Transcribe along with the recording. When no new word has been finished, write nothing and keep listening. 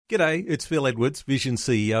G'day, it's Phil Edwards, Vision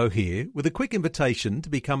CEO here, with a quick invitation to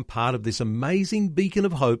become part of this amazing beacon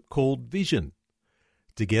of hope called Vision.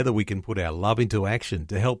 Together we can put our love into action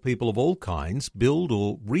to help people of all kinds build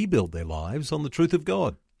or rebuild their lives on the truth of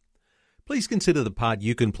God. Please consider the part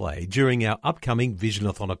you can play during our upcoming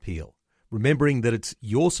Visionathon appeal, remembering that it's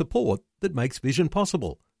your support that makes Vision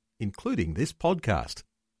possible, including this podcast.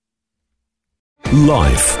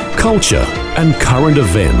 Life, culture, and current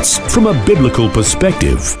events from a biblical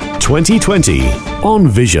perspective. 2020 on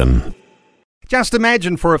Vision. Just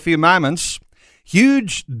imagine for a few moments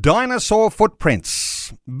huge dinosaur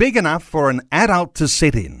footprints, big enough for an adult to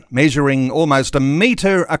sit in, measuring almost a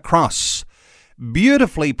metre across,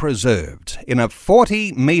 beautifully preserved in a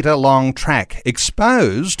 40-metre-long track,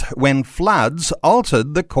 exposed when floods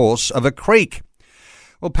altered the course of a creek.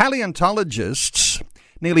 Well, paleontologists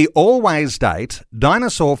nearly always date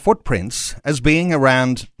dinosaur footprints as being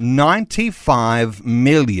around 95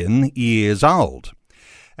 million years old.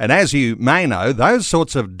 And as you may know, those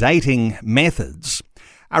sorts of dating methods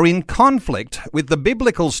are in conflict with the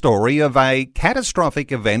biblical story of a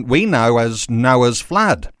catastrophic event we know as Noah's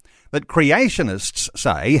flood, that creationists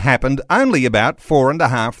say happened only about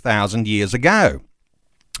 4,500 years ago.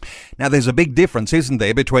 Now, there's a big difference, isn't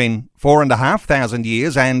there, between 4,500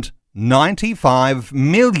 years and 95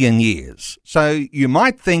 million years. So you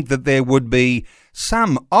might think that there would be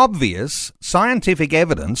some obvious scientific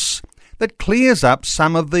evidence that clears up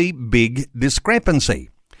some of the big discrepancy.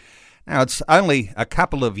 Now, it's only a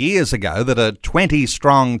couple of years ago that a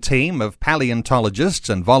 20-strong team of paleontologists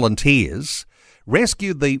and volunteers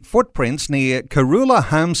rescued the footprints near Karula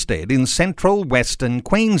Homestead in central western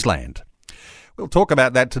Queensland. We'll talk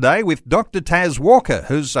about that today with Dr. Taz Walker,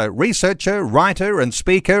 who's a researcher, writer and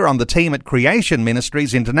speaker on the team at Creation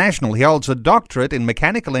Ministries International. He holds a doctorate in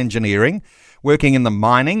mechanical engineering, working in the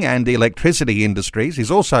mining and electricity industries. He's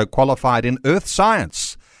also qualified in earth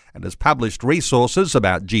science and has published resources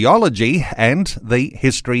about geology and the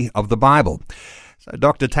history of the Bible. So,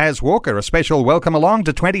 Dr. Taz Walker, a special welcome along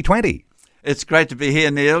to 2020. It's great to be here,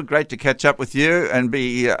 Neil. Great to catch up with you and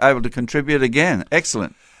be able to contribute again.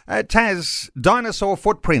 Excellent. Taz, dinosaur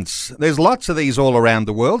footprints. There's lots of these all around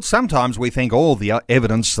the world. Sometimes we think all the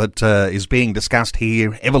evidence that is being discussed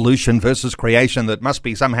here, evolution versus creation, that must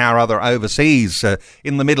be somehow or other overseas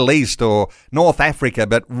in the Middle East or North Africa.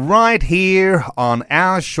 But right here on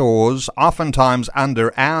our shores, oftentimes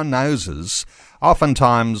under our noses,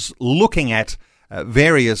 oftentimes looking at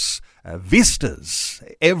various vistas,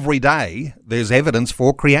 every day there's evidence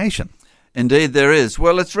for creation. Indeed there is.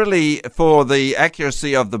 Well, it's really for the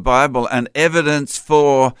accuracy of the Bible and evidence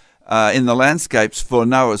for in the landscapes for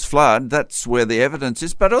Noah's flood. That's where the evidence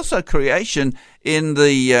is, but also creation in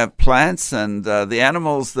the plants and the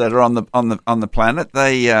animals that are on the planet.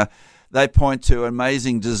 They point to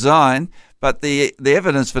amazing design, but the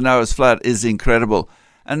evidence for Noah's flood is incredible,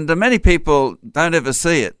 and many people don't ever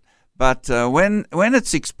see it. But when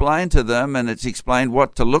it's explained to them and it's explained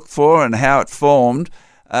what to look for and how it formed,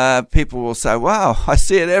 people will say, wow, I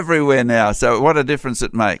see it everywhere now. So what a difference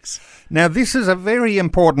it makes. Now, this is a very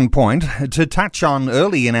important point to touch on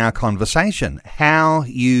early in our conversation, how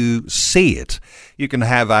you see it. You can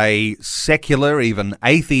have a secular, even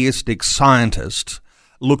atheistic scientist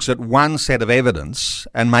looks at one set of evidence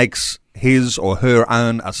and makes his or her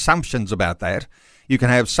own assumptions about that. You can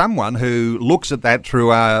have someone who looks at that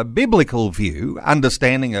through a biblical view,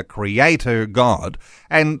 understanding a creator God,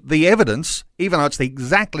 and the evidence, even though it's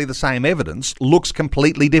exactly the same evidence, looks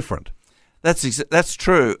completely different. That's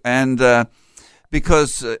true, and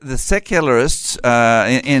because the secularists,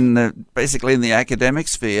 basically in the academic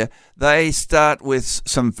sphere, they start with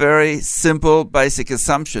some very simple, basic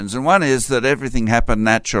assumptions, and one is that everything happened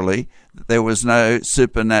naturally, that there was no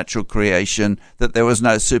supernatural creation, that there was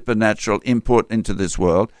no supernatural input into this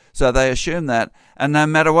world. So they assume that, and no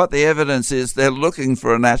matter what the evidence is, they're looking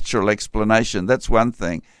for a natural explanation. That's one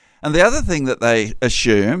thing. And the other thing that they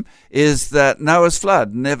assume is that Noah's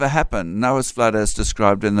flood never happened. Noah's flood as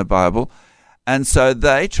described in the Bible. And so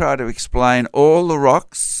they try to explain all the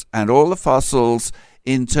rocks and all the fossils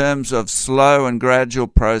in terms of slow and gradual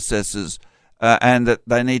processes, and that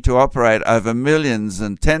they need to operate over millions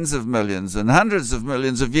and tens of millions and hundreds of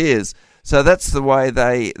millions of years. So that's the way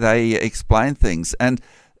they explain things, and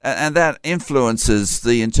that influences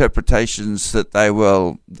the interpretations that they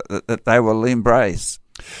will embrace.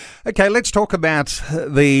 Okay, let's talk about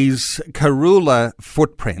these Karula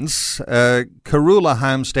footprints. Karula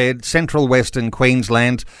Homestead, central western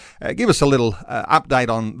Queensland. Give us a little update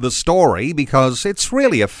on the story, because it's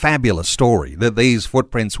really a fabulous story that these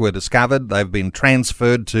footprints were discovered. They've been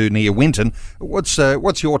transferred to near Winton. What's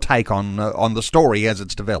your take on the story as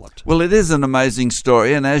it's developed? Well, it is an amazing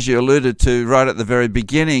story, and as you alluded to right at the very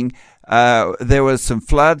beginning, there was some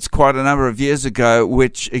floods quite a number of years ago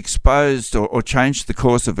which exposed or changed the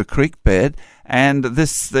course of a creek bed, and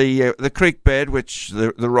the creek bed, which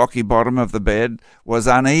the rocky bottom of the bed was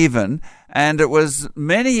uneven, and it was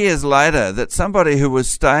many years later that somebody who was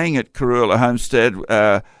staying at Karula Homestead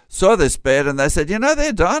saw this bed, and they said, there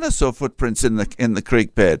are dinosaur footprints in the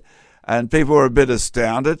creek bed. And people were a bit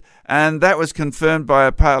astounded, and that was confirmed by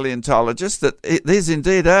a paleontologist that these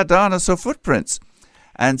indeed are dinosaur footprints.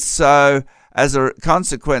 And so, as a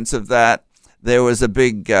consequence of that, there was a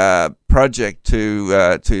big project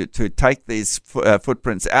to take these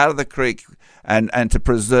footprints out of the creek and to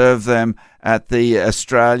preserve them at the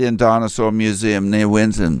Australian Dinosaur Museum near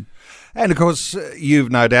Winton. And, of course,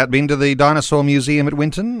 you've no doubt been to the Dinosaur Museum at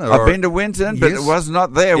Winton? I've been to Winton, but it was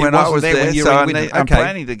not there when I was there, so I'm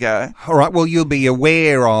planning to go. All right, well, you'll be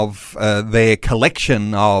aware of their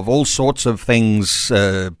collection of all sorts of things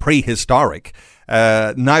prehistoric.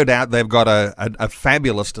 No doubt they've got a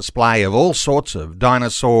fabulous display of all sorts of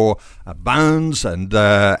dinosaur bones, and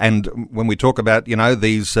when we talk about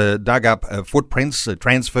these dug up footprints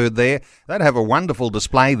transferred there, they'd have a wonderful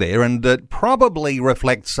display there, and it probably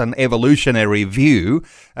reflects an evolutionary view.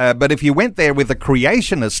 But if you went there with a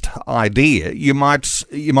creationist idea, you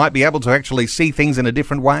might be able to actually see things in a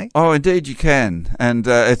different way. Oh, indeed you can, and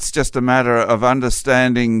it's just a matter of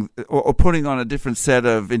understanding or putting on a different set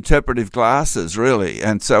of interpretive glasses, really.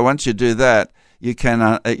 And so once you do that, you can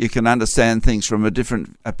understand things from a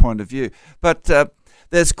different point of view. But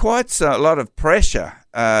there's quite a lot of pressure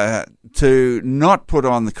to not put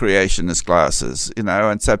on the creationist glasses,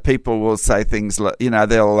 and so people will say things like,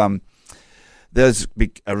 there's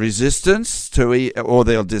a resistance to it, or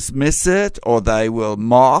they'll dismiss it, or they will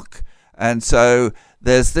mock, and so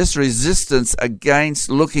there's this resistance against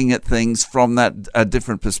looking at things from a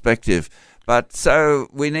different perspective. But so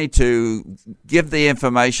we need to give the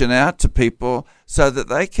information out to people so that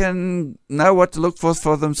they can know what to look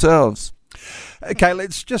for themselves. Okay,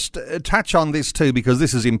 let's just touch on this too, because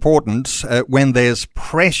this is important. When there's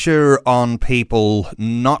pressure on people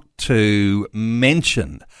not to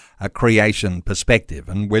mention a creation perspective,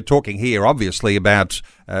 and we're talking here obviously about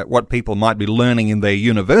what people might be learning in their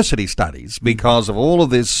university studies, because of all of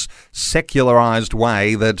this secularized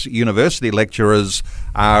way that university lecturers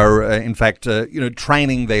are in fact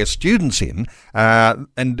training their students in,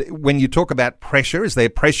 and when you talk about pressure, is there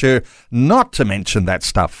pressure not to mention that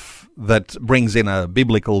stuff that brings in a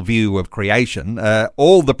biblical view of creation?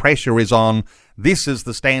 All the pressure is on, this is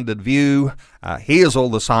the standard view, here's all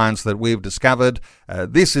the science that we've discovered,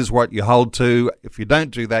 this is what you hold to. If you don't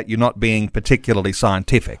do that, you're not being particularly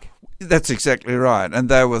scientific. That's exactly right. And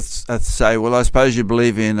they will say, well, I suppose you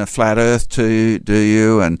believe in a flat earth too, do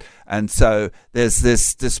you? And so there's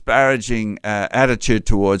this disparaging attitude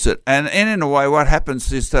towards it. And in a way, what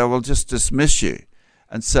happens is they will just dismiss you.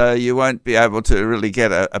 And so you won't be able to really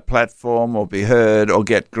get a platform or be heard or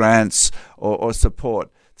get grants or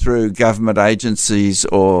support through government agencies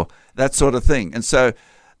or that sort of thing. And so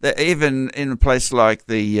even in a place like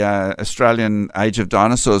the Australian Age of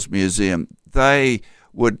Dinosaurs Museum, they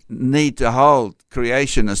would need to hold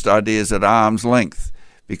creationist ideas at arm's length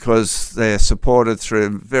because they're supported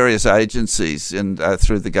through various agencies and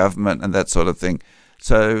through the government and that sort of thing.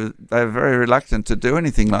 So they're very reluctant to do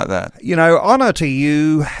anything like that. Honour to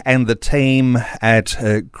you and the team at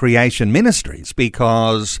Creation Ministries,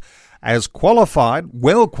 because as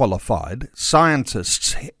well qualified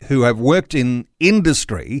scientists who have worked in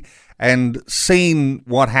industry and seen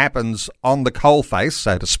what happens on the coalface,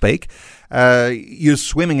 so to speak, you're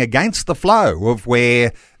swimming against the flow of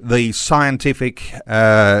where the scientific,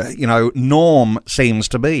 norm seems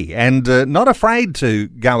to be, and not afraid to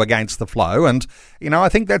go against the flow. And, I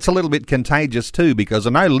think that's a little bit contagious too, because I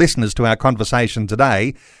know listeners to our conversation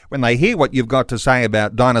today, when they hear what you've got to say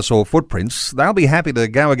about dinosaur footprints, they'll be happy to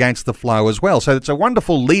go against the flow as well. So it's a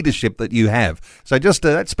wonderful leadership that you have. So just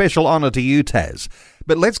that special honour to you, Taz.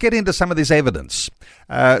 But let's get into some of this evidence.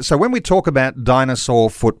 So when we talk about dinosaur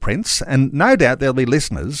footprints, and no doubt there'll be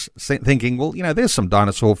listeners thinking, well, there's some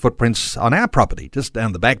dinosaur footprints on our property, just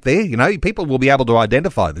down the back there. People will be able to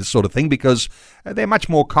identify this sort of thing because they're much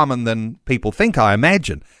more common than people think, I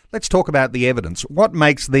imagine. Let's talk about the evidence. What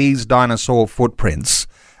makes these dinosaur footprints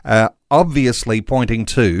obviously pointing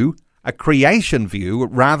to a creation view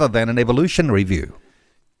rather than an evolutionary view?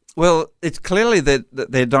 Well, it's clearly that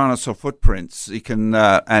they're dinosaur footprints. You can,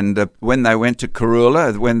 when they went to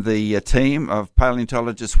Karula, when the team of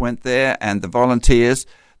paleontologists went there and the volunteers,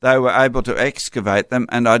 they were able to excavate them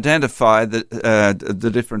and identify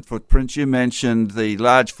the different footprints. You mentioned the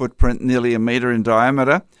large footprint, nearly a meter in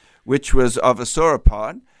diameter, which was of a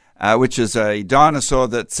sauropod, which is a dinosaur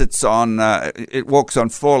that sits on, it walks on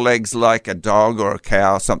four legs like a dog or a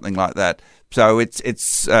cow, something like that. So it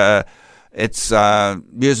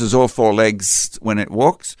uses all four legs when it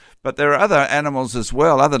walks. But there are other animals as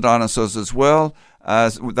well, other dinosaurs as well,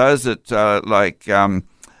 those that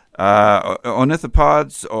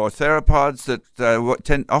ornithopods or theropods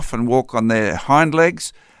that often walk on their hind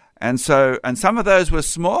legs. And some of those were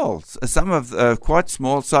small, some of quite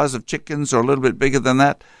small, size of chickens or a little bit bigger than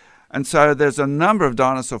that. And so there's a number of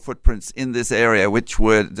dinosaur footprints in this area which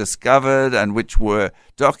were discovered and which were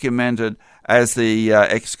documented as the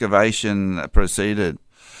excavation proceeded.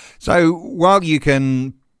 So while you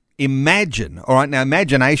can imagine, all right, now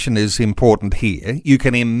imagination is important here. You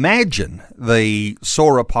can imagine the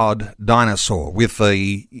sauropod dinosaur with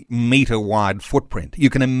the metre-wide footprint. You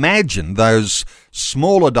can imagine those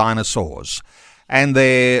smaller dinosaurs, and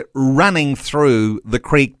they're running through the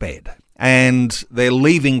creek bed, and they're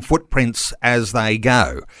leaving footprints as they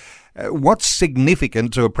go. What's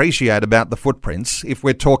significant to appreciate about the footprints if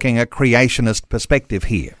we're talking a creationist perspective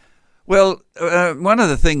here? Well, one of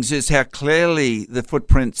the things is how clearly the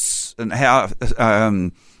footprints and how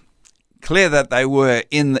clear that they were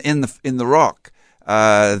in the rock.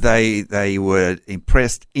 They were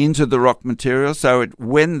impressed into the rock material, so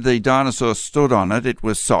when the dinosaur stood on it, it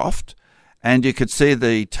was soft, and you could see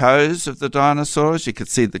the toes of the dinosaurs. You could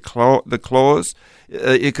see the claws.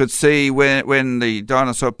 You could see when the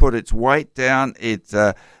dinosaur put its weight down,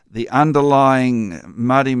 the underlying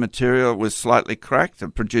muddy material was slightly cracked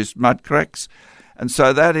and produced mud cracks. And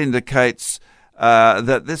so that indicates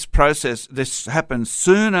that this happened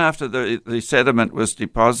soon after the sediment was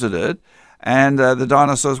deposited, and the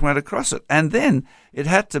dinosaurs went across it. And then it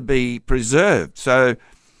had to be preserved. So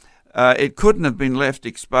it couldn't have been left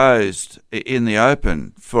exposed in the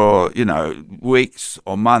open for, weeks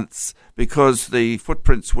or months, because the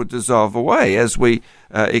footprints would dissolve away, as we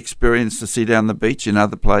experience to see down the beach in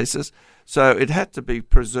other places. So it had to be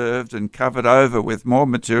preserved and covered over with more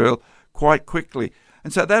material quite quickly.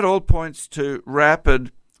 And so that all points to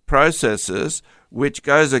rapid processes, which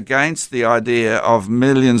goes against the idea of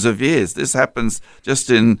millions of years. This happens just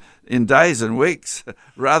in days and weeks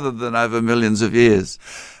rather than over millions of years.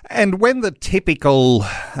 And when the typical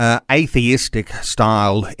atheistic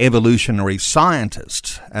style evolutionary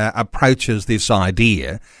scientist approaches this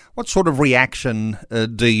idea, what sort of reaction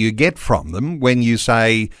do you get from them when you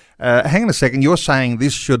say, hang on a second, you're saying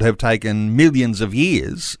this should have taken millions of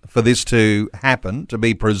years for this to happen, to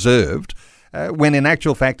be preserved, when in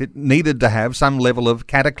actual fact it needed to have some level of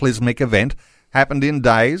cataclysmic event, happened in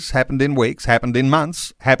days, happened in weeks, happened in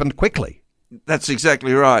months, happened quickly? That's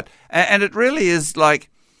exactly right. And it really is like,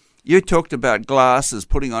 you talked about glasses,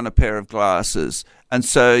 putting on a pair of glasses, and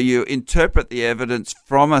so you interpret the evidence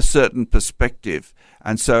from a certain perspective.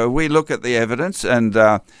 And so we look at the evidence, and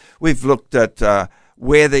we've looked at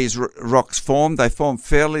where these rocks formed. They formed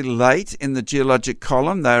fairly late in the geologic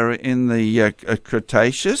column. They were in the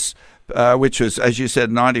Cretaceous, which was, as you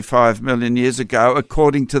said, 95 million years ago,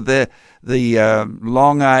 according to the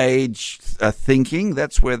long age thinking.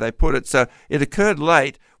 That's where they put it. So it occurred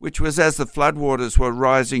late, which was as the floodwaters were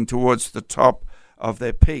rising towards the top of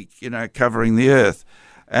their peak, covering the earth.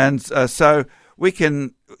 And so we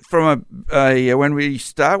can, from when we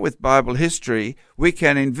start with Bible history, we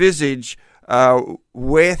can envisage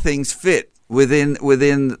where things fit within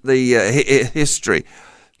the history.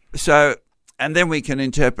 So, and then we can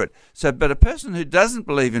interpret. So, but a person who doesn't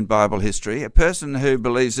believe in Bible history, a person who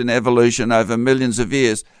believes in evolution over millions of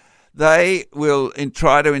years, they will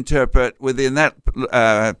try to interpret within that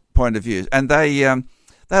point of view, and they'll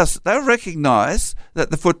recognise that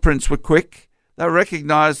the footprints were quick. They'll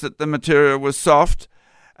recognise that the material was soft,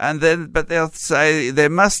 but they'll say there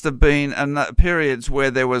must have been periods where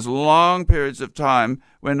there was long periods of time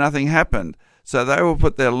where nothing happened. So they will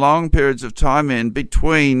put their long periods of time in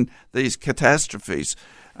between these catastrophes,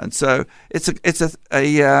 and so it's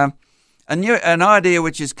an idea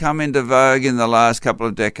which has come into vogue in the last couple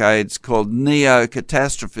of decades called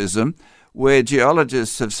neo-catastrophism, where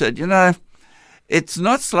geologists have said, it's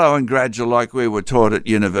not slow and gradual like we were taught at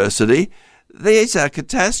university. These are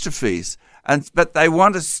catastrophes, but they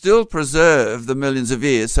want to still preserve the millions of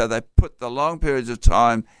years, so they put the long periods of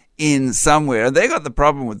time in somewhere. And they got the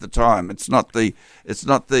problem with the time. It's not the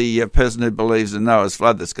person who believes in Noah's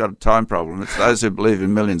flood that's got a time problem. It's those who believe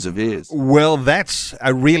in millions of years. Well, that's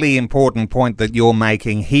a really important point that you're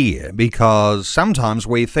making here, because sometimes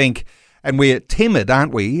we think, and we're timid,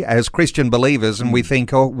 aren't we, as Christian believers, and we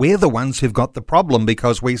think, oh, we're the ones who've got the problem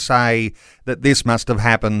because we say that this must have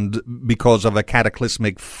happened because of a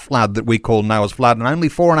cataclysmic flood that we call Noah's flood, and only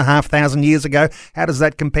 4,500 years ago. How does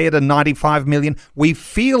that compare to 95 million? We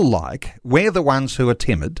feel like we're the ones who are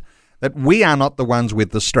timid, that we are not the ones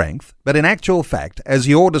with the strength, but in actual fact, as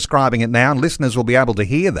you're describing it now, and listeners will be able to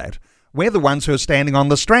hear that, we're the ones who are standing on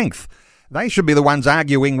the strength. They should be the ones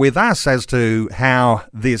arguing with us as to how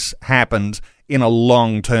this happened in a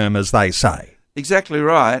long term, as they say. Exactly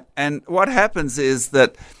right. And what happens is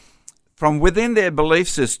that from within their belief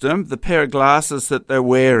system, the pair of glasses that they're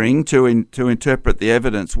wearing to interpret the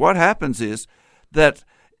evidence, what happens is that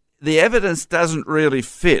the evidence doesn't really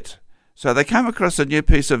fit. So they come across a new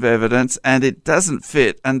piece of evidence and it doesn't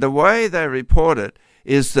fit. And the way they report it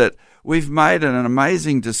is that we've made an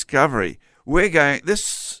amazing discovery.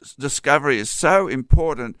 This discovery is so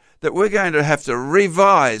important that we're going to have to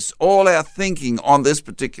revise all our thinking on this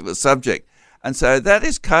particular subject. And so that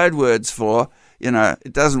is code words for,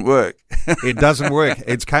 it doesn't work. It doesn't work.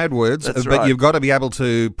 It's code words. That's but right. You've got to be able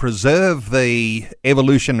to preserve the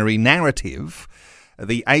evolutionary narrative,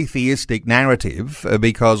 the atheistic narrative,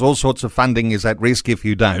 because all sorts of funding is at risk if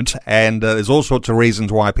you don't, and there's all sorts of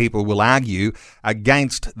reasons why people will argue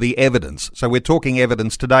against the evidence. So we're talking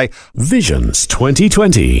evidence today. Visions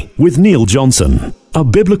 2020 with Neil Johnson. A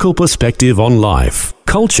biblical perspective on life,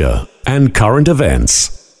 culture, and current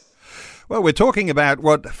events. Well, we're talking about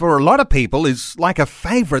what for a lot of people is like a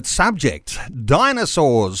favourite subject,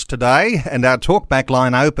 dinosaurs today, and our talkback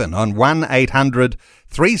line open on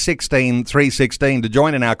 1-800-316-316 to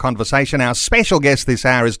join in our conversation. Our special guest this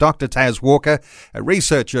hour is Dr. Taz Walker, a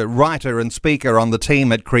researcher, writer and speaker on the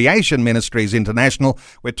team at Creation Ministries International.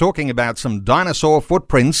 We're talking about some dinosaur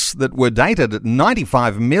footprints that were dated at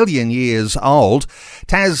 95 million years old.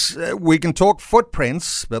 Taz, we can talk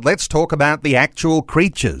footprints, but let's talk about the actual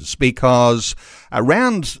creatures, because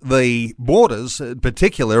around the borders, in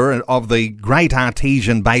particular, of the Great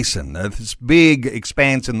Artesian Basin, this big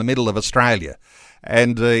expanse in the middle of Australia,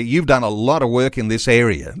 and you've done a lot of work in this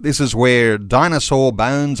area. This is where dinosaur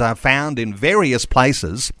bones are found in various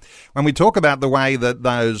places. When we talk about the way that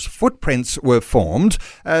those footprints were formed,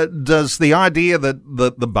 does the idea that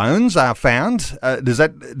the bones are found, does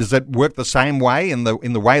that work the same way in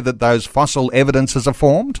the way that those fossil evidences are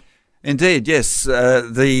formed? Indeed, yes.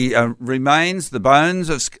 The remains, the bones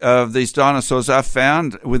of these dinosaurs are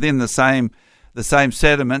found within the same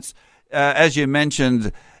sediments. As you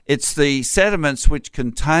mentioned, it's the sediments which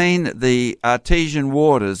contain the artesian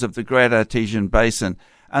waters of the Great Artesian Basin,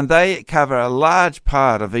 and they cover a large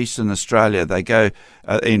part of eastern Australia. They go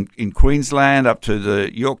in Queensland up to the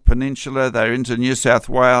York Peninsula. They're into New South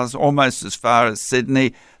Wales, almost as far as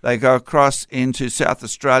Sydney. They go across into South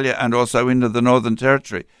Australia and also into the Northern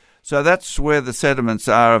Territory. So that's where the sediments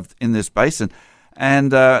are in this basin.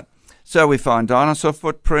 And so we find dinosaur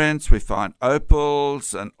footprints, we find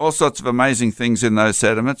opals, and all sorts of amazing things in those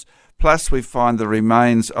sediments. Plus we find the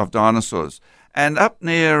remains of dinosaurs. And up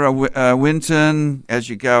near Winton, as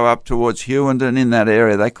you go up towards Hewenden in that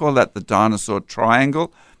area, they call that the dinosaur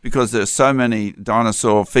triangle because there's so many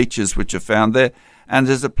dinosaur features which are found there. And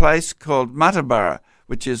there's a place called Muttaburra,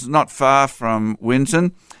 which is not far from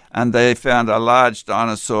Winton, and they found a large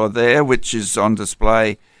dinosaur there, which is on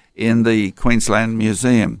display in the Queensland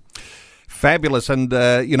Museum. Fabulous. And,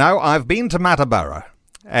 I've been to Muttaburra,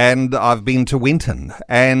 and I've been to Winton,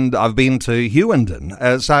 and I've been to Hewenden.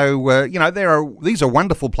 These are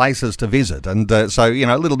wonderful places to visit. And a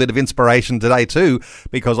little bit of inspiration today too,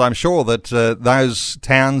 because I'm sure that those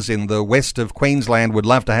towns in the west of Queensland would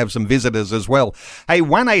love to have some visitors as well. Hey,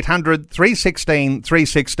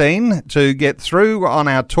 1-800-316-316 to get through on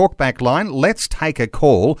our talkback line. Let's take a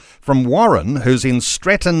call from Warren, who's in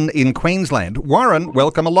Stretton in Queensland. Warren,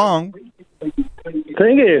 welcome along.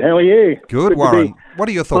 Thank you. How are you? Good, Warren. What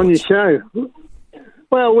are your thoughts? On your show.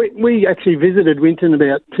 Well, we actually visited Winton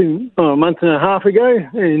about a month and a half ago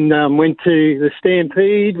and went to the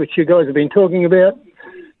Stampede, which you guys have been talking about,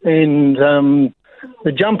 and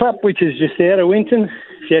the Jump Up, which is just out of Winton.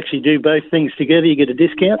 If you actually do both things together, you get a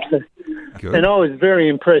discount. So. And I was very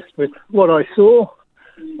impressed with what I saw.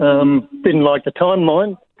 Didn't like the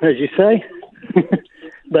timeline, as you say,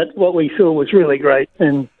 but what we saw was really great,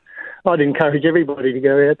 and I'd encourage everybody to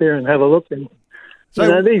go out there and have a look and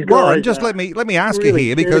So, these guys Warren, just let me ask you really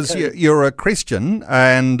here, because dedicated. you're a Christian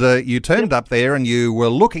and you turned up there and you were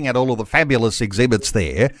looking at all of the fabulous exhibits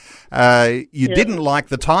there. You didn't like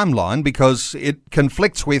the timeline because it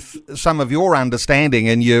conflicts with some of your understanding,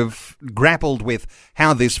 and you've grappled with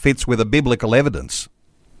how this fits with a biblical evidence.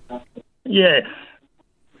 Yes.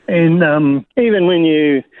 And even when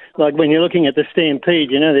you're looking at the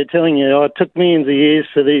stampede, they're telling you, it took millions of years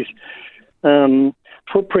for these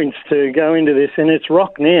footprints to go into this, and it's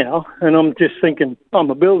rock now. And I'm just thinking,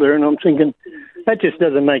 I'm a builder, and I'm thinking that just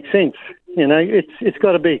doesn't make sense. It's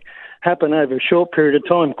got to happen over a short period of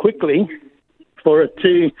time, quickly, for it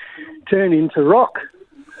to turn into rock.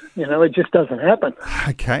 It just doesn't happen.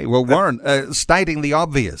 Okay, well, Warren, stating the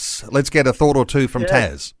obvious, let's get a thought or two from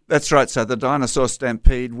Taz. That's right. So the dinosaur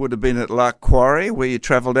stampede would have been at Lark Quarry, where you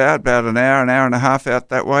travelled out about an hour and a half out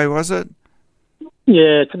that way, was it?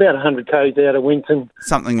 Yeah, it's about 100 k's out of Winton.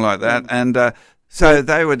 Something like that. And so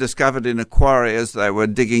they were discovered in a quarry as they were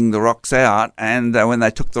digging the rocks out. And when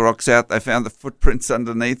they took the rocks out, they found the footprints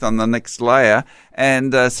underneath on the next layer.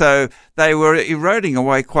 And so they were eroding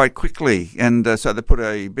away quite quickly. And so they put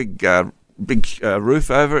a big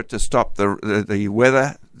roof over it to stop the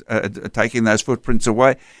weather taking those footprints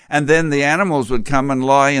away. And then the animals would come and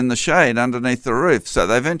lie in the shade underneath the roof. So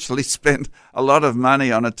they eventually spent a lot of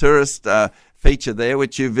money on a tourist feature there,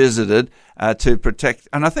 which you visited, to protect,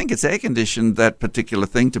 and I think it's air-conditioned, that particular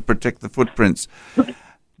thing, to protect the footprints.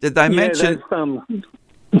 Did they mention...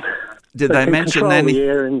 Did they mention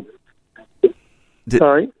any...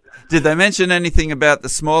 Sorry? Did they mention anything about the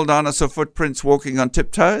small dinosaur footprints walking on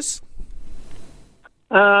tiptoes?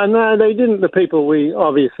 No, they didn't. The people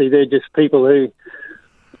they're just people who,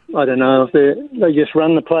 I don't know, if they just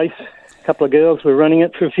run the place. A couple of girls were running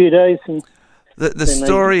it for a few days, and the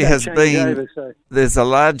story has been, there's a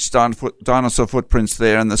large dinosaur footprints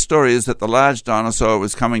there, and the story is that the large dinosaur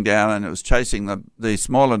was coming down and it was chasing the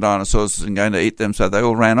smaller dinosaurs and going to eat them, so they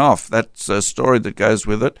all ran off. That's a story that goes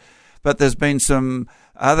with it. But there's been some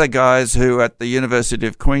other guys who at the University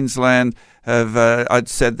of Queensland have I'd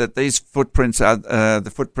said that these footprints are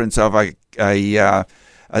the footprints of a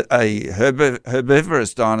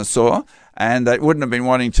herbivorous dinosaur, and they wouldn't have been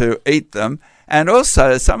wanting to eat them. And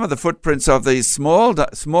also, some of the footprints of these small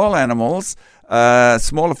animals,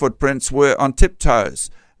 smaller footprints, were on tiptoes.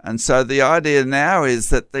 And so the idea now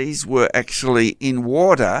is that these were actually in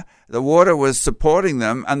water. The water was supporting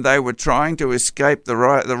them, and they were trying to escape the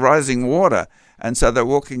rising water. And so they're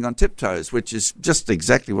walking on tiptoes, which is just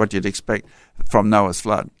exactly what you'd expect from Noah's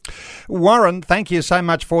flood. Warren, thank you so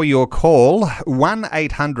much for your call.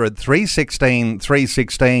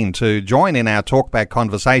 1-800-316-316 to join in our talkback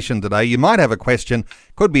conversation today. You might have a question,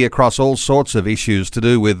 could be across all sorts of issues to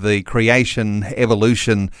do with the creation,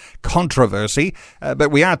 evolution controversy,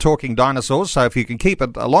 but we are talking dinosaurs, so if you can keep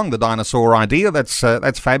it along the dinosaur idea, that's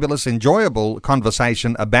fabulous, enjoyable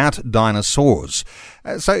conversation about dinosaurs.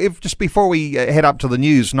 So if just before we head up to the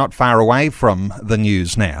news, not far away from the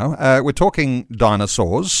news now, we're talking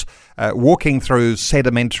dinosaurs, walking through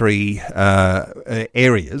sedimentary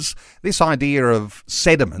areas. This idea of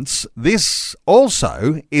sediments, this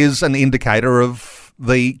also is an indicator of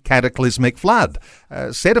the cataclysmic flood.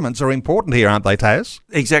 Sediments are important here, aren't they, Taz?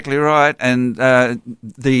 Exactly right. And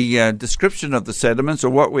the description of the sediments, or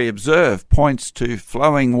what we observe, points to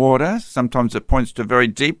flowing water. Sometimes it points to very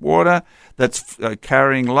deep water that's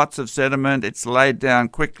carrying lots of sediment. It's laid down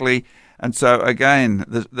quickly. And so, again,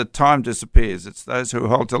 the time disappears. It's those who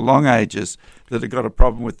hold to long ages that have got a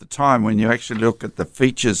problem with the time when you actually look at the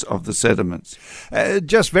features of the sediments.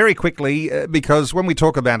 Just very quickly, because when we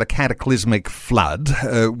talk about a cataclysmic flood,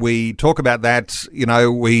 we talk about that,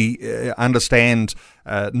 we understand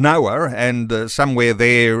Noah and somewhere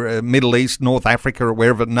there, Middle East, North Africa, or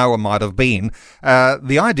wherever Noah might have been,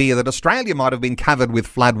 the idea that Australia might have been covered with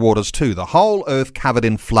flood waters too, the whole earth covered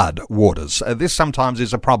in flood waters. This sometimes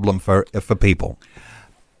is a problem for people.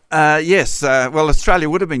 Yes. Well, Australia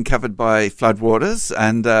would have been covered by floodwaters,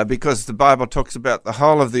 and because the Bible talks about the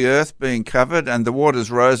whole of the earth being covered, and the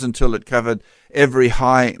waters rose until it covered every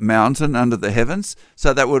high mountain under the heavens.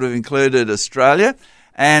 So that would have included Australia.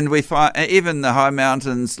 And we find even the high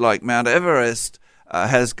mountains like Mount Everest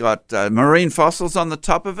has got marine fossils on the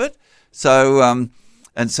top of it. So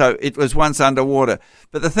so it was once underwater.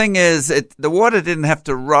 But the thing is, the water didn't have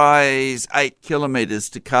to rise 8 kilometres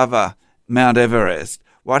to cover Mount Everest.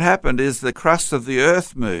 What happened is the crust of the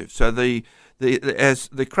earth moved. So as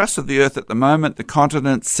the crust of the earth at the moment, the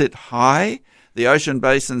continents sit high, the ocean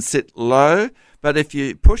basins sit low. But if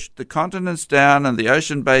you push the continents down and the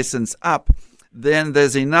ocean basins up, then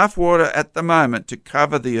there's enough water at the moment to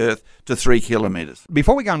cover the Earth to 3 kilometres.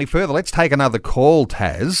 Before we go any further, let's take another call,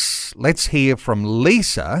 Taz. Let's hear from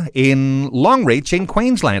Lisa in Longreach in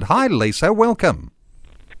Queensland. Hi, Lisa. Welcome.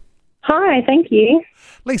 Hi, thank you.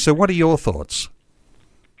 Lisa, what are your thoughts?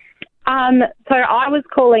 So I was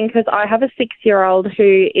calling because I have a 6-year-old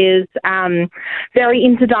who is very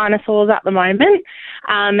into dinosaurs at the moment,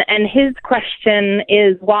 and his question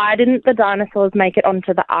is, why didn't the dinosaurs make it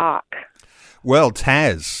onto the ark? Well,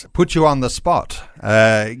 Taz, put you on the spot.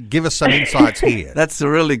 Give us some insights here. That's a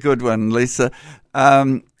really good one, Lisa.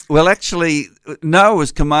 Well, actually, Noah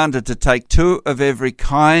was commanded to take 2 of every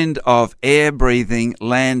kind of air-breathing,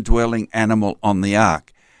 land-dwelling animal on the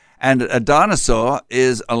ark. And a dinosaur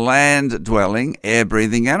is a land-dwelling,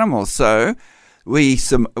 air-breathing animal. So we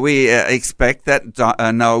expect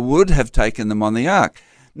that Noah would have taken them on the ark.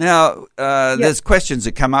 Now, there's questions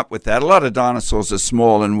that come up with that. A lot of dinosaurs are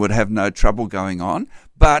small and would have no trouble going on.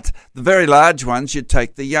 But the very large ones, you'd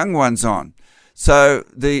take the young ones on. So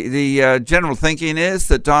the general thinking is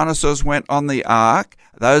that dinosaurs went on the ark.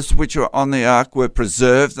 Those which were on the ark were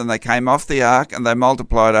preserved, and they came off the ark and they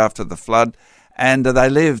multiplied after the flood. And they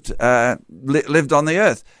lived on the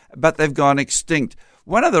earth, but they've gone extinct.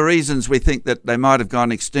 One of the reasons we think that they might have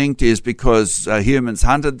gone extinct is because humans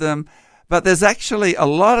hunted them. But there's actually a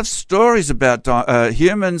lot of stories about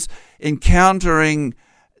humans encountering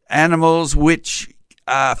animals which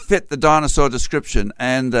fit the dinosaur description.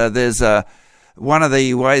 And there's one of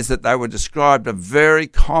the ways that they were described, a very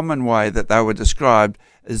common way that they were described,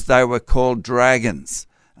 is they were called dragons.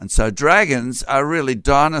 And so dragons are really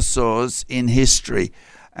dinosaurs in history.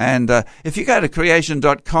 And if you go to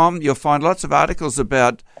creation.com, you'll find lots of articles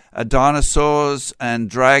about dinosaurs and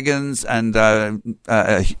dragons and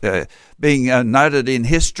being noted in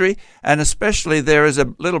history. And especially there is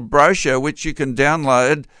a little brochure which you can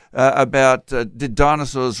download about did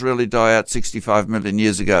dinosaurs really die out 65 million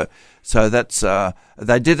years ago? So that's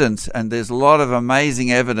they didn't. And there's a lot of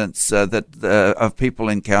amazing evidence of people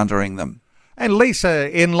encountering them. And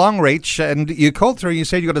Lisa, in Longreach, and you called through, you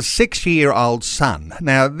said you've got a 6-year-old son.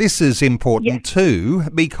 Now, this is important too,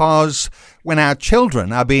 because when our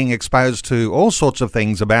children are being exposed to all sorts of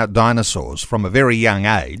things about dinosaurs from a very young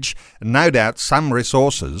age, no doubt some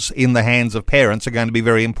resources in the hands of parents are going to be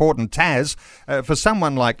very important. Taz, for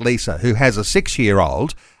someone like Lisa, who has a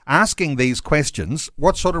 6-year-old, asking these questions,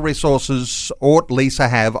 what sort of resources ought Lisa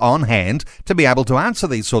have on hand to be able to answer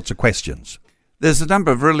these sorts of questions? There's a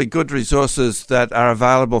number of really good resources that are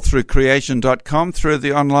available through creation.com, through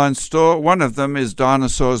the online store. One of them is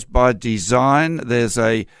Dinosaurs by Design. There's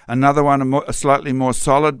another one, a slightly more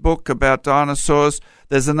solid book about dinosaurs.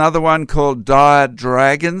 There's another one called Dire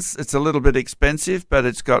Dragons. It's a little bit expensive, but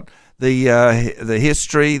it's got the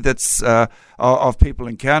history that's of people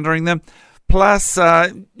encountering them. Plus,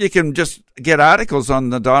 you can just get articles on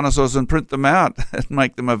the dinosaurs and print them out and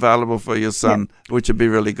make them available for your son, which would be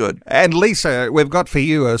really good. And Lisa, we've got for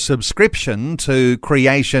you a subscription to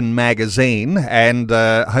Creation magazine, and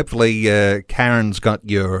hopefully Karen's got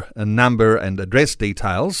your number and address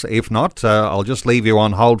details. If not, I'll just leave you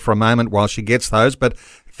on hold for a moment while she gets those. But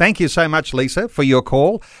thank you so much, Lisa, for your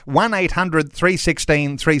call.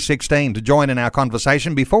 1-800-316-316 to join in our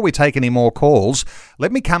conversation. Before we take any more calls,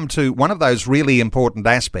 let me come to one of those really important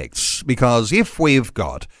aspects, because if we've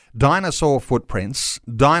got dinosaur footprints,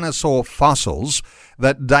 dinosaur fossils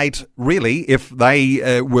that date really, if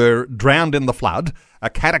they were drowned in the flood, a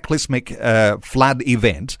cataclysmic flood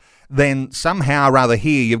event, then somehow or other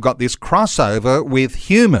here you've got this crossover with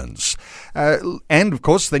humans. And, of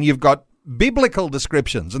course, then you've got biblical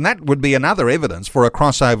descriptions, and that would be another evidence for a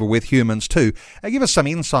crossover with humans too. Give us some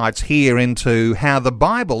insights here into how the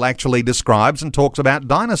Bible actually describes and talks about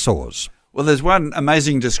dinosaurs. Well, there's one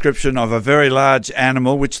amazing description of a very large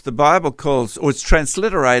animal which the Bible calls, or it's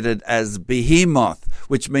transliterated as behemoth,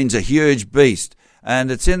 which means a huge beast. And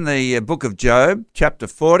it's in the book of Job, chapter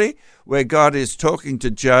 40, where God is talking to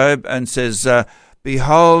Job and says,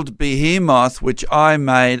 "Behold, behemoth, which I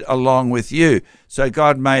made along with you." So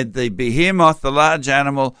God made the behemoth, the large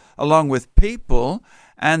animal, along with people,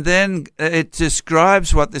 and then it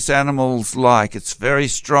describes what this animal's like. It's very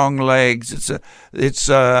strong legs. Its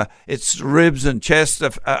ribs and chest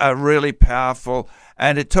are really powerful,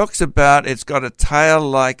 and it talks about it's got a tail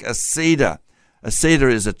like a cedar. A cedar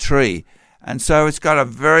is a tree, and so it's got a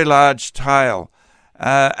very large tail.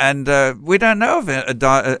 And we don't know of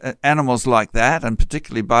animals like that, and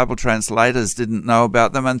particularly Bible translators didn't know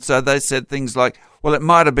about them, and so they said things like, well, it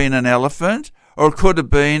might have been an elephant, or it could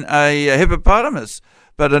have been a hippopotamus.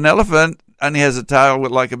 But an elephant only has a tail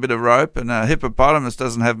with like a bit of rope, and a hippopotamus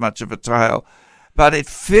doesn't have much of a tail. but it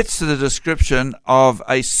fits the description of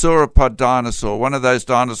a sauropod dinosaur, one of those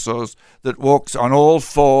dinosaurs that walks on all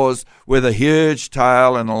fours with a huge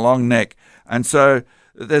tail and a long neck. And so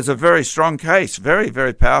there's a very strong case, very,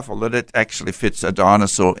 very powerful, that it actually fits a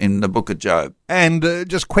dinosaur in the book of Job. And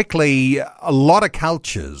just quickly, a lot of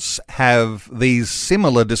cultures have these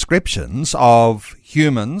similar descriptions of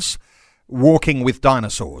humans walking with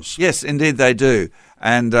dinosaurs. Yes, indeed they do.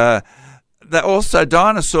 And also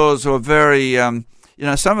dinosaurs were very,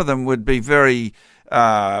 some of them would be very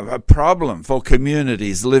a problem for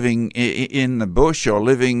communities living in the bush or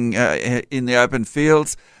living in the open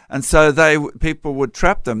fields. And so people would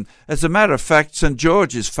trap them. As a matter of fact, St.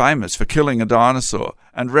 George is famous for killing a dinosaur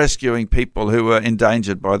and rescuing people who were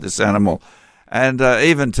endangered by this animal. And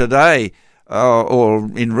even today, or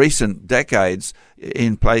in recent decades,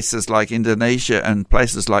 in places like Indonesia and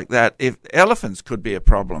places like that, if elephants could be a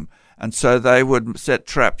problem. And so they would set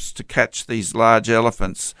traps to catch these large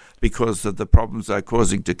elephants because of the problems they're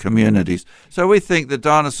causing to communities. So we think the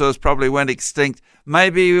dinosaurs probably went extinct,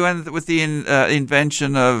 maybe with the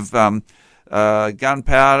invention of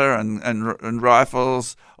gunpowder and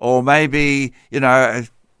rifles, or maybe,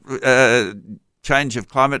 change of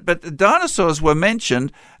climate. But the dinosaurs were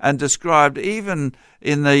mentioned and described even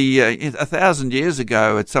in 1,000 years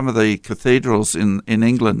ago at some of the cathedrals in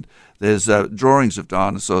England. There's drawings of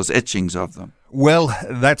dinosaurs, etchings of them. Well,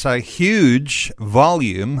 that's a huge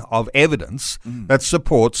volume of evidence that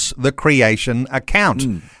supports the creation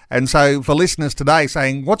account. And so for listeners today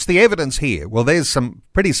saying, what's the evidence here? Well, there's some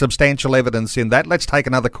pretty substantial evidence in that. Let's take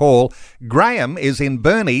another call. Graham is in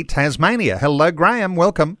Burnie, Tasmania. Hello, Graham.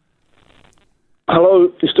 Welcome.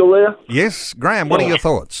 Hello, you still there? Yes, Graham, what are your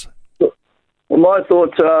thoughts? Well, my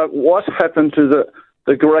thoughts are, what happened to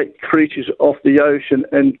the great creatures of the ocean?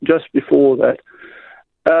 And just before that,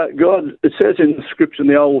 God, it says in the scripture, in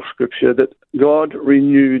the old scripture, that God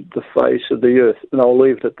renewed the face of the earth. And I'll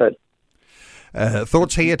leave it at that.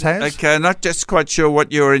 Thoughts here, Taz? Okay, not just quite sure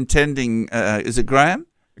what you're intending. Is it Graham?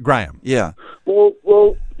 Graham. Yeah.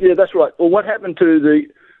 Well, yeah, that's right. Well, what happened to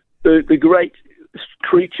the great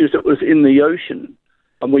creatures that was in the ocean?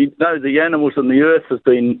 And we know the animals on the earth have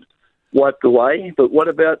been wiped away, but what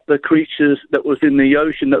about the creatures that was in the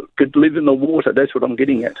ocean that could live in the water? That's what I'm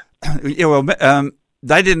getting at. Yeah, well,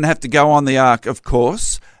 they didn't have to go on the ark, of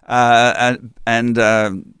course, and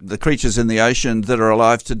the creatures in the ocean that are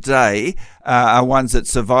alive today are ones that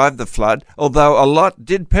survived the flood, although a lot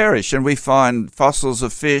did perish, and we find fossils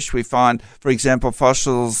of fish. We find, for example,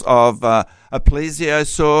 fossils of a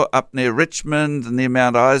plesiosaur up near Richmond, near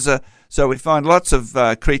Mount Isa. So we find lots of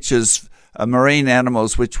creatures, marine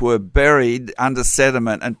animals, which were buried under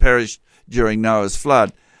sediment and perished during Noah's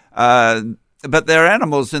flood. But there are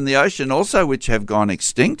animals in the ocean also which have gone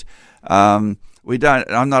extinct. I'm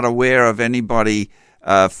not aware of anybody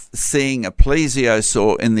seeing a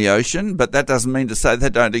plesiosaur in the ocean, but that doesn't mean to say they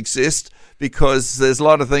don't exist, because there's a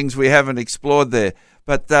lot of things we haven't explored there.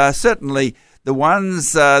 But certainly the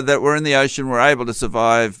ones that were in the ocean were able to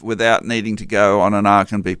survive without needing to go on an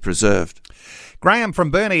ark and be preserved. Graham from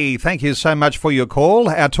Burnie, thank you so much for your call.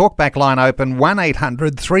 Our talkback line open,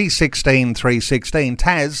 1800 316 316.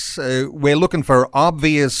 Taz, we're looking for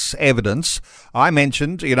obvious evidence. I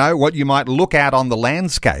mentioned, what you might look at on the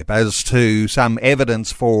landscape as to some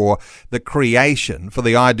evidence for the creation, for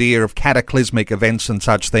the idea of cataclysmic events and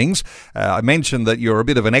such things. I mentioned that you're a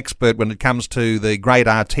bit of an expert when it comes to the Great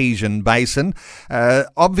Artesian Basin.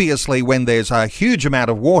 Obviously, when there's a huge amount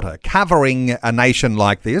of water covering a nation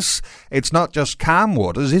like this, it's not just calm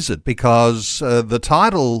waters, is it? Because the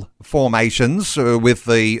tidal formations with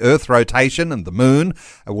the Earth rotation and the moon,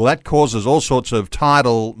 well, that causes all sorts of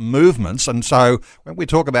tidal movements. And so when we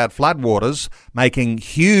talk about floodwaters making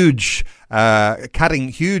cutting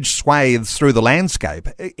huge swathes through the landscape,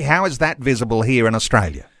 how is that visible here in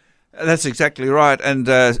Australia? That's exactly right, and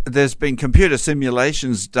there's been computer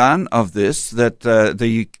simulations done of this, that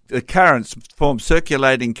the currents form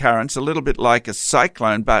circulating currents, a little bit like a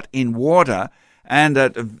cyclone, but in water, and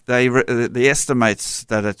the estimates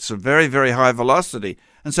that it's a very, very high velocity.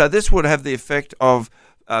 And so this would have the effect of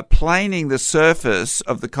planing the surface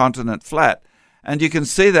of the continent flat. And you can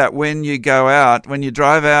see that when you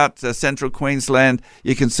drive out central Queensland,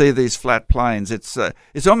 you can see these flat plains.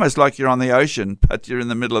 It's almost like you're on the ocean, but you're in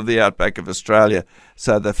the middle of the outback of Australia.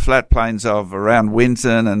 So the flat plains of around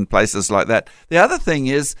Winton and places like that. The other thing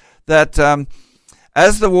is that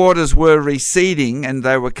as the waters were receding and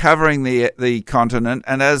they were covering the continent,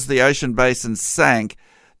 and as the ocean basin sank,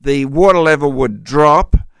 the water level would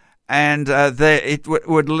drop, and it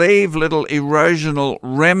would leave little erosional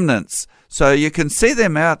remnants. So you can see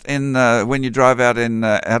them out in when you drive out in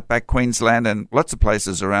outback Queensland and lots of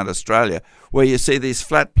places around Australia, where you see these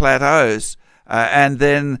flat plateaus, and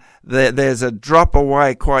then there's a drop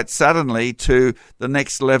away quite suddenly to the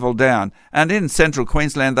next level down. And in central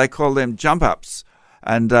Queensland, they call them jump ups,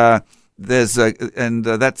 and that's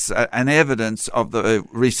an evidence of the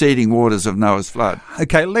receding waters of Noah's flood.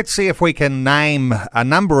 Okay, let's see if we can name a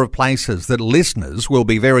number of places that listeners will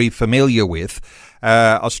be very familiar with.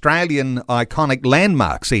 Australian iconic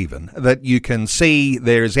landmarks even, that you can see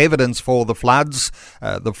there's evidence for the floods,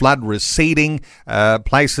 the flood receding,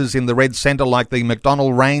 places in the red centre like the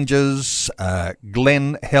McDonnell Ranges,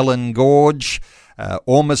 Glen Helen Gorge,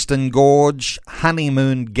 Ormiston Gorge,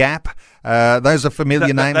 Honeymoon Gap. Those are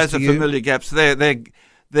familiar names those to you? Those are familiar gaps.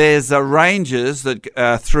 There's ranges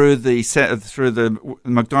that through the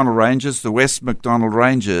McDonnell Ranges, the West McDonnell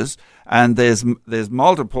Ranges, and there's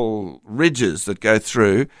multiple ridges that go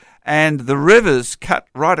through, and the rivers cut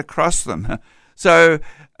right across them. So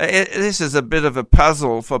this is a bit of a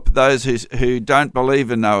puzzle for those who don't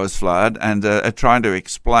believe in Noah's flood and are trying to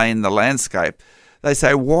explain the landscape. They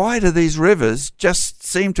say, why do these rivers just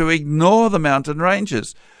seem to ignore the mountain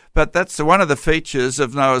ranges? But that's one of the features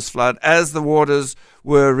of Noah's flood. As the waters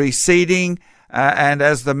were receding and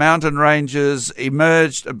as the mountain ranges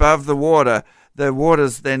emerged above the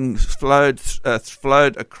waters then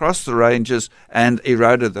flowed across the ranges and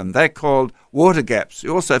eroded them. They're called water gaps.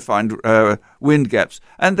 You also find wind gaps.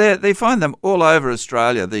 And they find them all over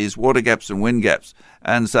Australia, these water gaps and wind gaps.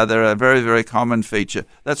 And so they're a very, very common feature.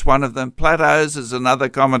 That's one of them. Plateaus is another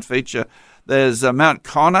common feature. There's Mount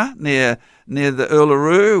Connor near the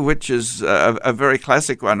Uluru, which is a very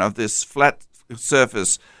classic one of this flat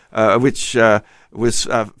surface, which was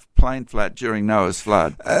plain flat during Noah's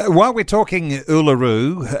flood. While we're talking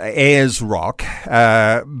Uluru, Ayers Rock,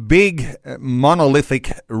 big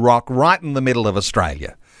monolithic rock right in the middle of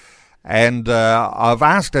Australia. And I've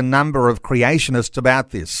asked a number of creationists about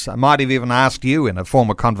this. I might have even asked you in a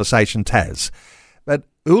former conversation, Taz. But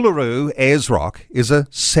Uluru, Ayers Rock, is a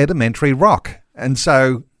sedimentary rock. And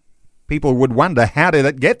so people would wonder, how did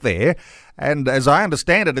it get there? And as I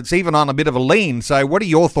understand it, it's even on a bit of a lean. So what are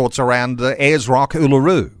your thoughts around Ayers Rock,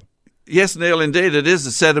 Uluru? Yes, Neil, indeed, it is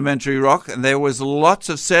a sedimentary rock. And there was lots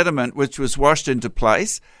of sediment which was washed into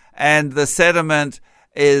place. And the sediment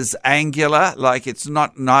is angular, like it's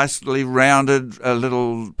not nicely rounded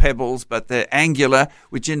little pebbles, but they're angular,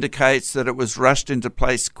 which indicates that it was rushed into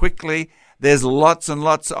place quickly. There's lots and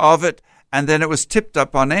lots of it, and then it was tipped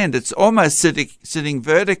up on end. It's almost sitting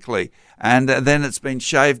vertically, and then it's been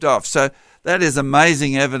shaved off. So that is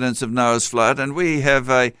amazing evidence of Noah's flood, and we have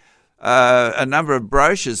a number of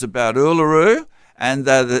brochures about Uluru and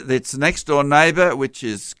its next-door neighbour, which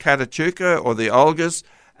is Katachuka or the Olgas,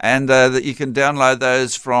 and that you can download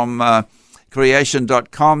those from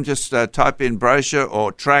creation.com. Just type in brochure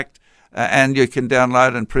or tract, and you can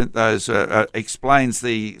download and print those. Explains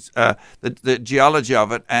the geology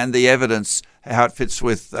of it and the evidence, how it fits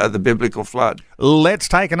with the biblical flood. Let's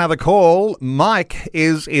take another call. Mike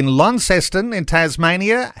is in Launceston in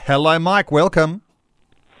Tasmania. Hello, Mike. Welcome.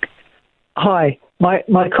 Hi.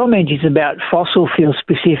 My comment is about fossil fuels,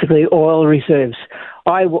 specifically oil reserves.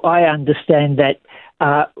 I understand that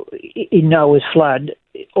in Noah's flood,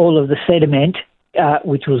 all of the sediment,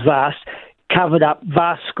 which was vast, covered up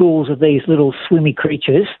vast schools of these little swimmy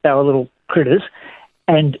creatures. They were little critters.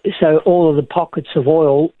 And so all of the pockets of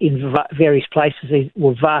oil in various places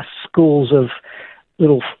were vast schools of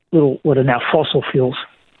little what are now fossil fuels.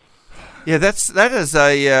 Yeah, that is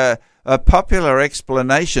a popular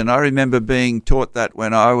explanation. I remember being taught that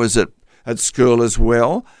when I was at school as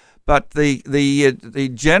well. But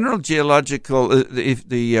the general geological,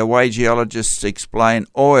 the way geologists explain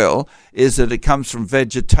oil is that it comes from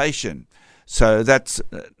vegetation. So that's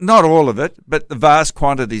not all of it, but the vast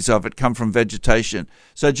quantities of it come from vegetation.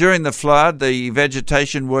 So during the flood, the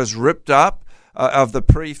vegetation was ripped up of the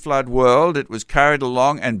pre-flood world. It was carried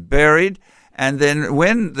along and buried. And then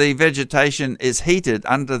when the vegetation is heated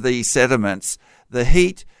under the sediments, the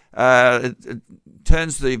heat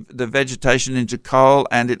turns the vegetation into coal,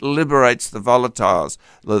 and it liberates the volatiles,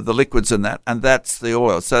 the liquids in that, and that's the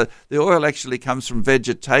oil. So the oil actually comes from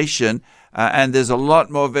vegetation, and there's a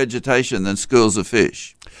lot more vegetation than schools of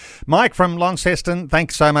fish. Mike from Launceston,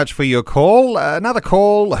 thanks so much for your call. Another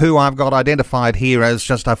call who I've got identified here as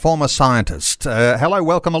just a former scientist. Hello,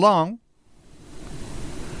 welcome along.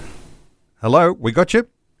 Hello, we got you?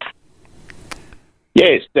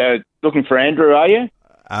 Yes, looking for Andrew, are you?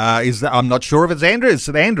 I'm not sure if it's Andrew. It's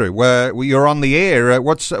Andrew. You're on the air.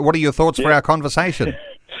 What are your thoughts for our conversation?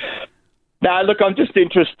 No, look, I'm just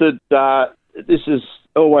interested this is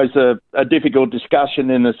always a difficult discussion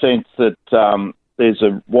in the sense that there's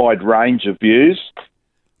a wide range of views,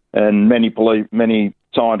 and many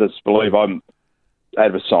scientists believe I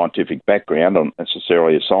have a scientific background. I'm not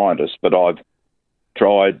necessarily a scientist, but I've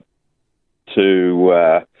tried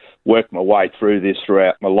to work my way through this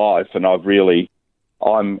throughout my life, and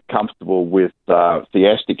I'm comfortable with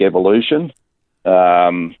theistic evolution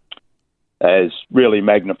as really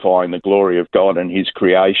magnifying the glory of God and His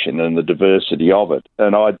creation and the diversity of it.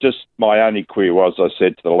 And my only query was, I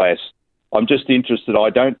said to the lass, I'm just interested. I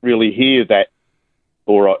don't really hear that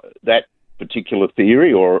or that particular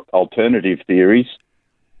theory or alternative theories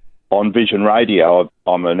on Vision Radio.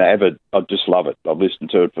 I'm an avid. I just love it. I've listened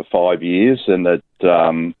to it for 5 years, and I've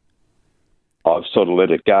sort of let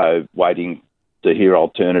it go, waiting to hear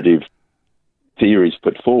alternative theories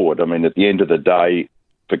put forward. I mean, at the end of the day,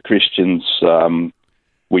 for Christians,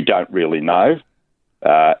 we don't really know.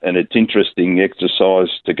 And it's interesting exercise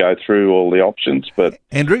to go through all the options. But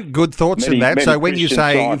Andrew, good thoughts in that. So when you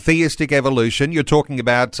say theistic evolution, you're talking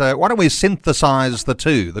about, why don't we synthesize the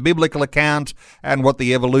two, the biblical account and what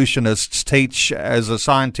the evolutionists teach as a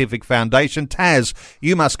scientific foundation? Taz,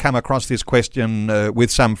 you must come across this question with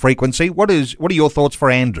some frequency. What are your thoughts for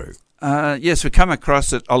Andrew? Yes, we come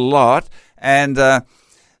across it a lot, and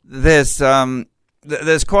there's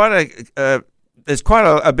quite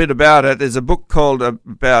a bit about it. There's a book called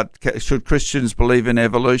about Should Christians Believe in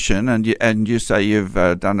Evolution, and you say you've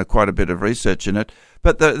done quite a bit of research in it.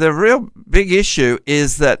 But the real big issue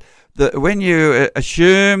is that when you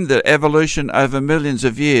assume that evolution over millions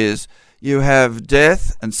of years, you have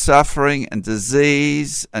death and suffering and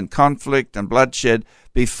disease and conflict and bloodshed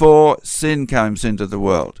before sin comes into the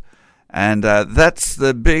world. And that's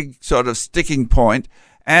the big sort of sticking point.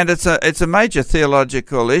 And it's a major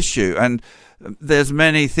theological issue. And there's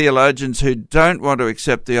many theologians who don't want to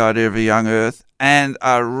accept the idea of a young earth and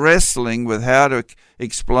are wrestling with how to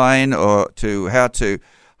explain or how to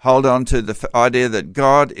hold on to the idea that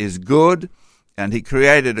God is good and He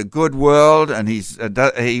created a good world and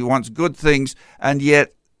He wants good things. And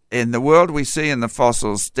yet in the world we see in the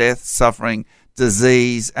fossils, death, suffering,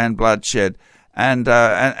 disease and bloodshed. And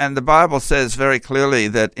the Bible says very clearly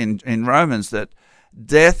that in Romans that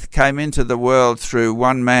death came into the world through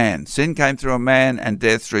one man. Sin came through a man and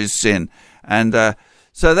death through sin. And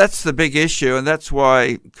so that's the big issue, and that's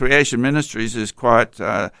why Creation Ministries is quite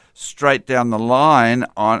straight down the line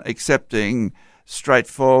on accepting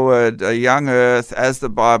straightforward a young earth as the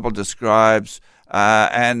Bible describes,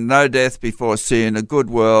 and no death before sin, a good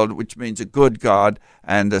world, which means a good God,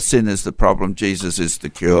 and sin is the problem, Jesus is the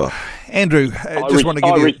cure. Andrew, I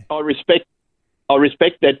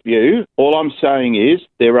respect that view. All I'm saying is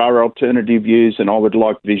there are alternative views, and I would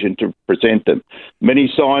like Vision to present them.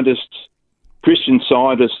 Many scientists, Christian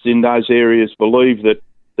scientists in those areas, believe that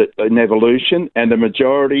in evolution, and the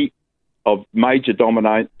majority of major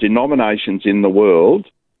denominations in the world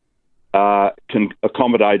can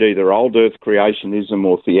accommodate either old Earth creationism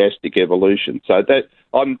or theistic evolution. So that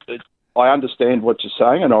I understand what you're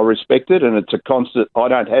saying, and I respect it, and it's a constant. I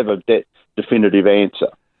don't have a definitive answer,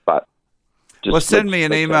 but. Send me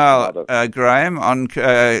an email, Graham, on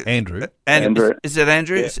Andrew. Andrew. Is it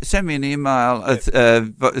Andrew? Yeah. Send me an email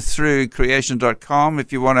through creation.com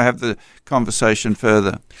if you want to have the conversation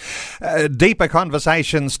further. Deeper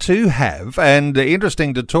conversations to have, and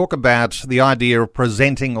interesting to talk about the idea of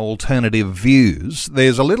presenting alternative views.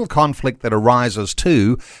 There's a little conflict that arises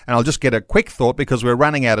too, and I'll just get a quick thought because we're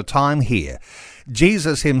running out of time here.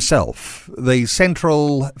 Jesus himself, the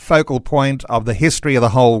central focal point of the history of the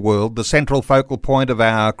whole world, the central focal point of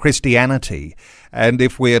our Christianity. And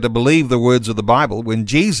if we are to believe the words of the Bible, when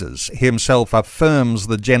Jesus himself affirms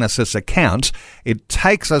the Genesis account, it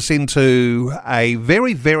takes us into a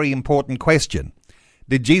very, very important question.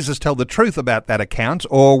 Did Jesus tell the truth about that account,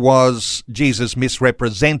 or was Jesus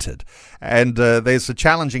misrepresented? And there's a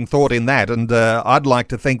challenging thought in that, and I'd like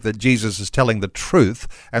to think that Jesus is telling the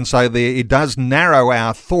truth, and so it does narrow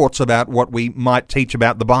our thoughts about what we might teach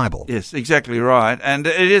about the Bible. Yes, exactly right. And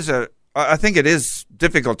I think it is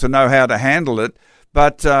difficult to know how to handle it,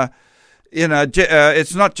 but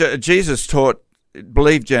it's not Jesus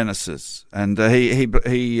believed Genesis, and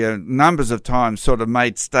he numbers of times sort of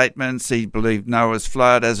made statements. He believed Noah's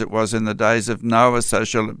flood, as it was in the days of Noah, so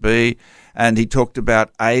shall it be. And he talked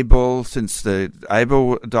about Abel, since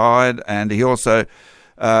Abel died, and he also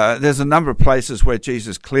there's a number of places where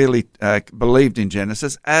Jesus clearly believed in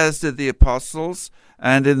Genesis, as did the apostles.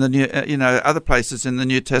 And in the new, other places in the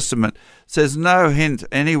New Testament, says no hint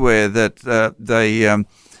anywhere that they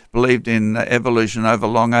believed in evolution over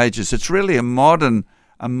long ages. It's really a modern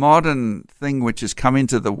thing which has come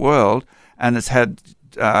into the world, and it's had,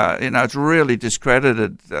 it's really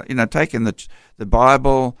discredited, taken the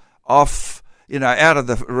Bible off, out of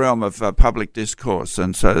the realm of public discourse,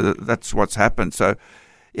 and so that's what's happened. So,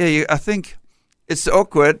 I think it's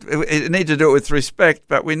awkward. We need to do it with respect,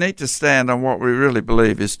 but we need to stand on what we really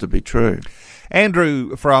believe is to be true.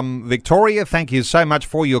 Andrew from Victoria, thank you so much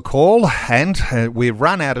for your call. And we've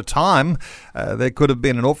run out of time. There could have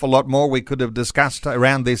been an awful lot more we could have discussed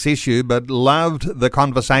around this issue, but loved the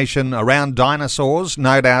conversation around dinosaurs.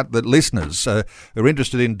 No doubt that listeners are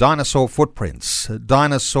interested in dinosaur footprints,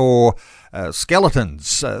 dinosaur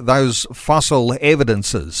skeletons, those fossil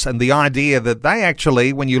evidences, and the idea that they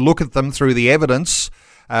actually, when you look at them through the evidence,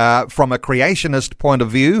 from a creationist point of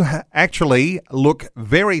view, actually look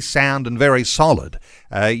very sound and very solid.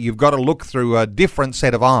 You've got to look through a different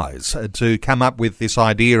set of eyes to come up with this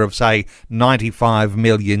idea of, say, 95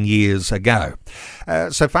 million years ago.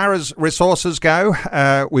 So far as resources go,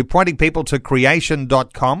 we're pointing people to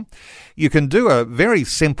creation.com. You can do a very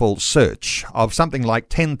simple search of something like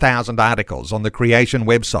 10,000 articles on the Creation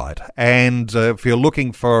website. And if you're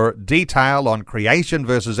looking for detail on creation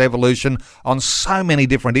versus evolution on so many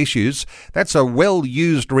different issues, that's a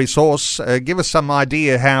well-used resource. Give us some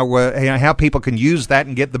idea how people can use that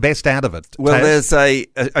and get the best out of it. Well, Taz? there's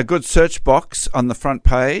a good search box on the front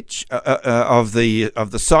page of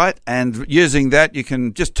the site, and using that you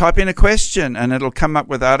can just type in a question and it'll come up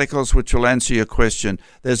with articles which will answer your question.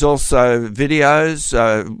 There's also videos,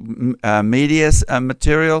 media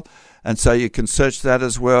material, and so you can search that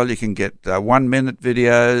as well. You can get 1-minute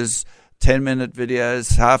videos, 10-minute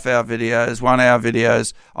videos, half-hour videos, 1-hour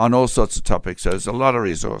videos on all sorts of topics. So there's a lot of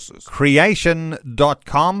resources.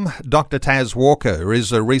 Creation.com. Dr. Taz Walker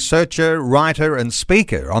is a researcher, writer and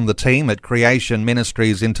speaker on the team at Creation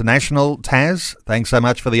Ministries International. Taz, thanks so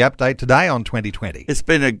much for the update today on 2020. It's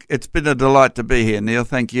been a delight to be here, Neil.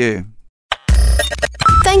 Thank you.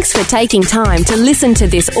 Thanks for taking time to listen to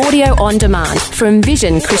this audio on demand from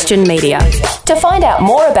Vision Christian Media. To find out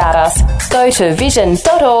more about us, go to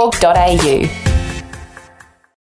vision.org.au.